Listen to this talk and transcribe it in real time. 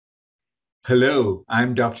Hello,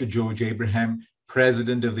 I'm Dr. George Abraham,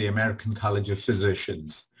 President of the American College of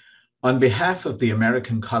Physicians. On behalf of the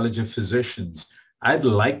American College of Physicians, I'd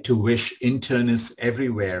like to wish internists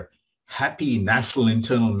everywhere happy National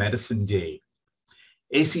Internal Medicine Day.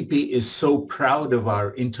 ACP is so proud of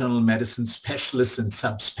our internal medicine specialists and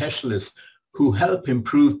subspecialists who help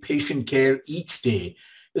improve patient care each day,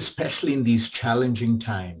 especially in these challenging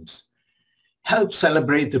times. Help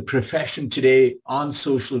celebrate the profession today on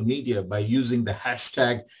social media by using the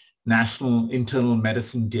hashtag National Internal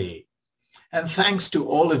Medicine Day. And thanks to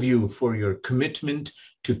all of you for your commitment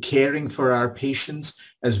to caring for our patients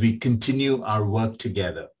as we continue our work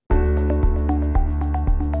together.